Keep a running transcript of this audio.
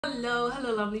Hello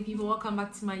lovely people, welcome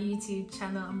back to my YouTube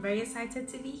channel. I'm very excited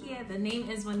to be here. The name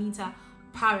is Wanita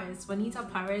Paris.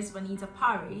 Anywho,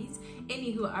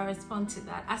 I respond to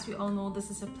that. As we all know,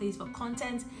 this is a place for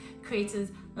content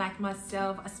creators like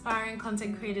myself, aspiring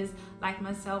content creators like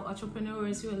myself,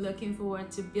 entrepreneurs who are looking forward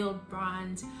to build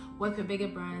brands, work with bigger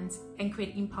brands, and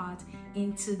create impact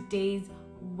in today's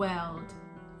world.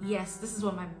 Yes, this is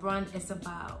what my brand is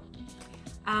about.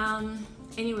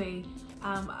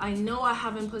 I know I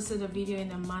haven't posted a video in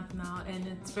a month now, and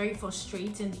it's very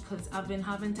frustrating because I've been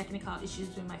having technical issues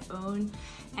with my phone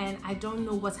and I don't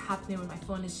know what's happening with my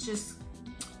phone. It's just,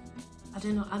 I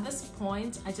don't know, at this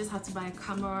point I just have to buy a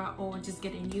camera or just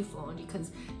get a new phone,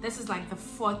 because this is like the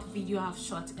 4th video I've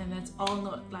shot and it's all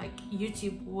not like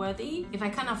YouTube worthy. If I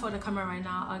can't afford a camera right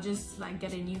now, I'll just like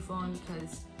get a new phone,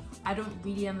 because I don't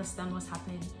really understand what's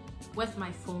happening with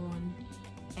my phone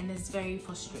and it's very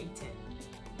frustrating.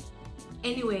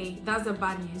 Anyway, that's the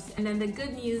bad news. And then the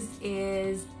good news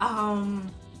is oh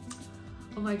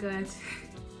my god,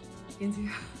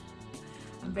 I'm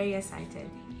very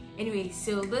excited. Anyway,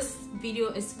 so this video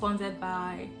is sponsored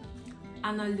by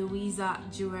Luisa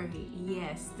Jewellery.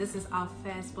 Yes, this is our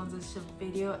first sponsorship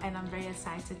video and I'm very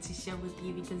excited to share with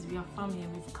you because we are family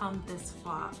and we've come this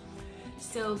far.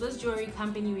 So this jewelry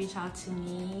company reached out to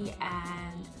me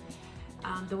and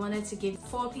they wanted to give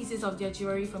 4 pieces of their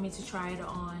jewelry for me to try it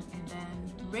on and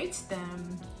then rate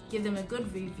them, give them a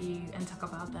good review and talk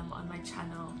about them on my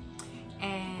channel.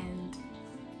 And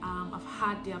I've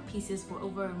had their pieces for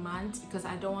over a month because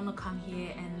I don't want to come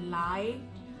here and lie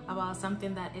about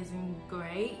something that isn't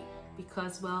great,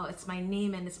 because well, it's my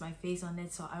name and it's my face on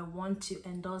it, so I want to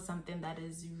endorse something that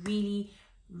is really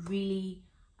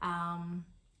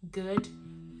good,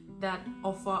 that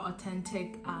offer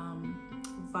authentic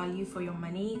value for your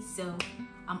money. So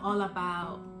I'm all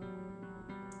about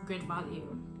great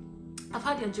value. I've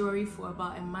had your jewelry for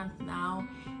about a month now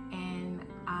and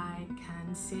I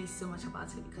can say so much about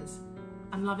it because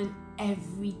I'm loving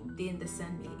everything they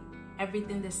sent me.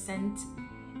 Everything they sent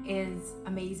is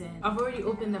amazing. I've already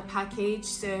opened the package,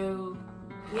 so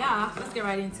yeah, let's get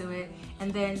right into it.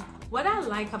 And then what I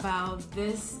like about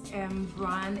this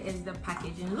brand is the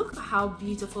packaging. Look at how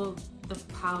beautiful the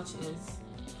pouch is.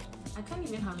 I can't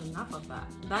even have enough of that.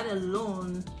 That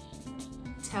alone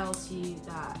tells you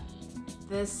that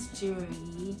this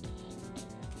jewelry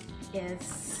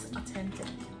is authentic.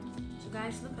 So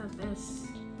guys, look at this.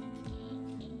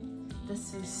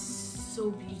 This is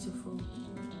so beautiful.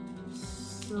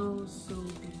 So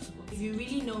beautiful. If you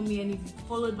really know me and if you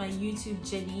followed my YouTube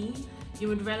journey, you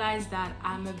would realize that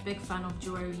I'm a big fan of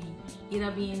jewelry,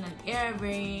 either being an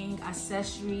earring,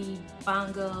 accessory,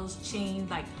 bangles, chain.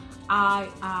 Like I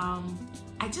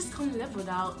just can't live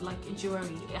without like a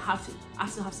jewelry. I have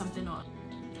to have something on.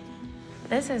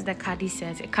 This is the Kadi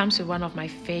set. It comes with one of my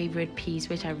favorite pieces,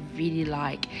 which I really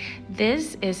like.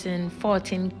 This is in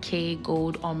 14K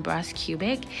gold on brass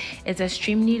cubic. It's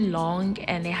extremely long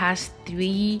and it has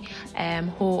 3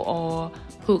 hole or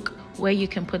hook where you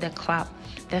can put the clap,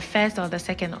 the first or the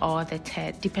second or the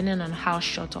third, depending on how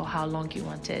short or how long you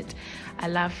want it. I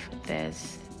love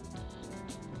this.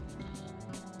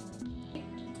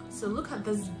 So look at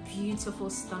this beautiful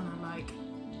stunner. Like,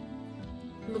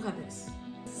 look at this.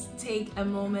 Take a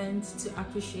moment to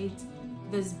appreciate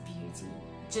this beauty.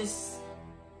 Just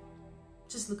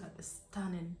look at this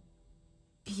stunning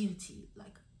beauty.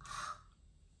 Like,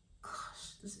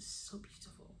 gosh, this is so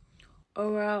beautiful.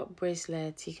 Oral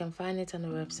bracelet, you can find it on the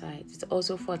website. It's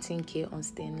also 14K on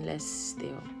stainless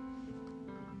steel.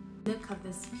 Look at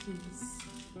this piece.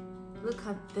 Look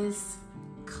at this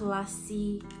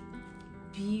classy,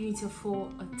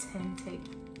 beautiful, authentic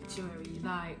jewelry.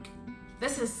 Like,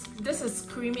 this is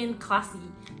screaming classy.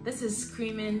 This is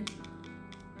screaming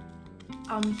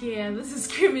here. This is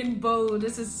screaming bold.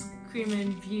 This is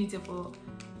screaming beautiful.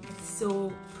 It's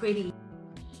so pretty.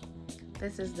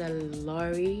 This is the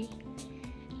Lori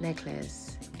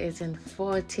necklace. It's in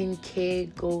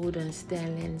 14K gold and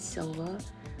sterling silver.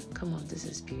 Come on, this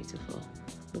is beautiful.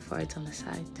 Look for it on the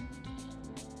side.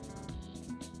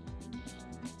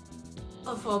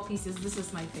 Of 4 pieces, this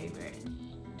is my favorite.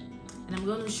 And I'm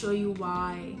going to show you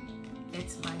why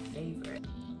it's my favorite.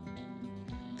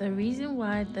 The reason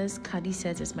why this Kadi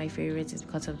set is my favorite is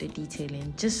because of the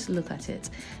detailing. Just look at it.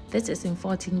 This is in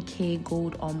 14K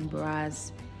gold on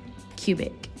brass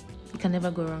cubic. You can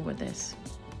never go wrong with this.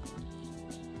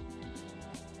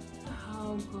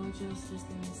 How gorgeous this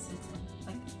thing is sitting.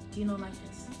 Like, do you not like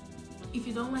this? If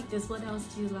you don't like this, what else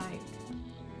do you like?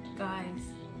 Guys,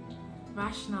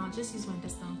 rational, just use my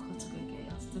discount code to go get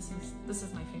yours. This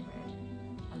is my favorite.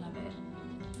 I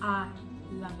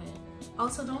love it.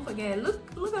 Also, don't forget, look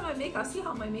at my makeup. See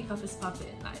how my makeup is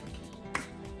popping. Like,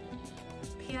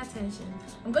 pay attention.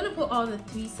 I'm gonna put all the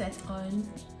 3 sets on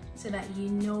so that you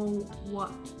know what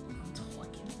I'm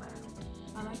talking about.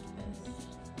 I like this.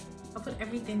 I put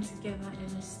everything together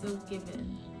and it's still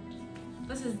giving.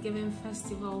 This is giving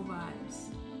festival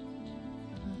vibes.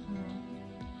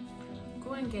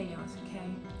 Go and get yours, okay?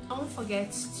 Don't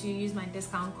forget to use my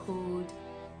discount code.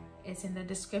 It's in the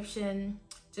description.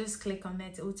 Just click on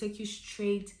it. It will take you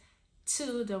straight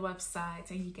to the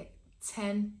website and you get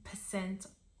 10%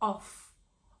 off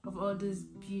of all this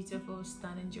beautiful,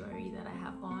 stunning jewelry that I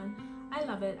have on. I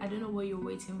love it. I don't know what you're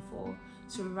waiting for.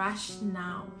 So rush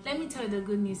now. Let me tell you the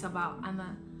good news about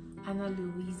Ana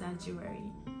Luisa Jewellery.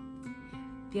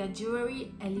 Their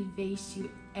jewelry elevates you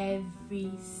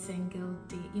every single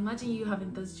day. Imagine you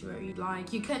having this jewelry.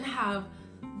 Like, you can have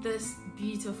this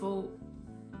beautiful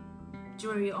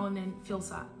jewelry on and feel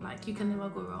sad. Like, you can never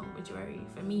go wrong with jewelry.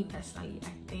 For me personally,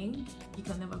 I think you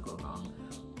can never go wrong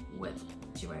with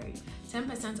jewelry.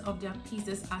 10% of their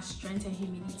pieces are strength and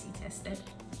humidity tested.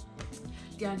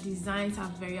 Their designs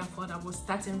are very affordable,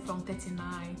 starting from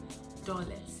 $39.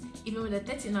 Even with the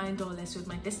 $39, with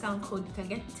my discount code, you can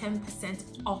get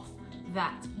 10% off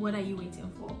that. What are you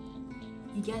waiting for?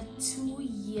 You get 2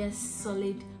 years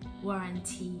solid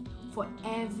warranty for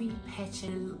every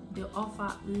purchase. They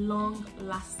offer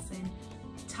long-lasting,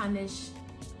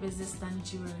 tarnish-resistant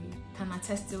jewelry. Can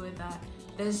attest to it that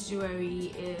this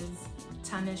jewelry is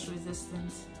tarnish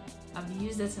resistant. I've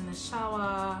used it in the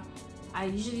shower. I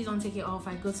usually don't take it off.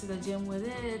 I go to the gym with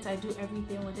it. I do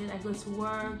everything with it. I go to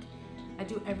work. I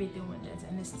do everything with it,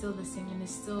 and it's still the same, and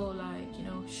it's still, like, you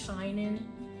know, shining.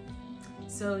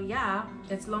 So yeah,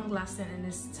 it's long lasting and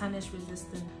it's tarnish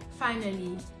resistant.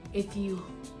 Finally, if you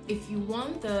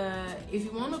want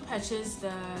to purchase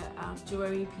the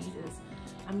jewelry pieces,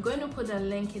 I'm going to put a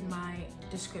link in my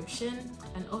description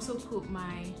and also put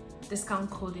my discount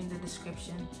code in the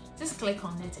description. Just click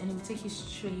on it and it will take you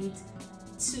straight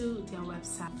to their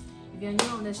website. If you're new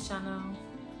on this channel,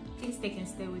 please stay and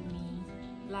stay with me.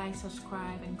 Like,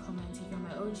 subscribe, and comment if you're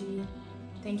my OG.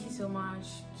 Thank you so much.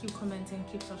 Keep commenting,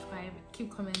 keep subscribing, keep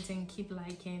commenting, keep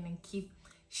liking, and keep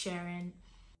sharing.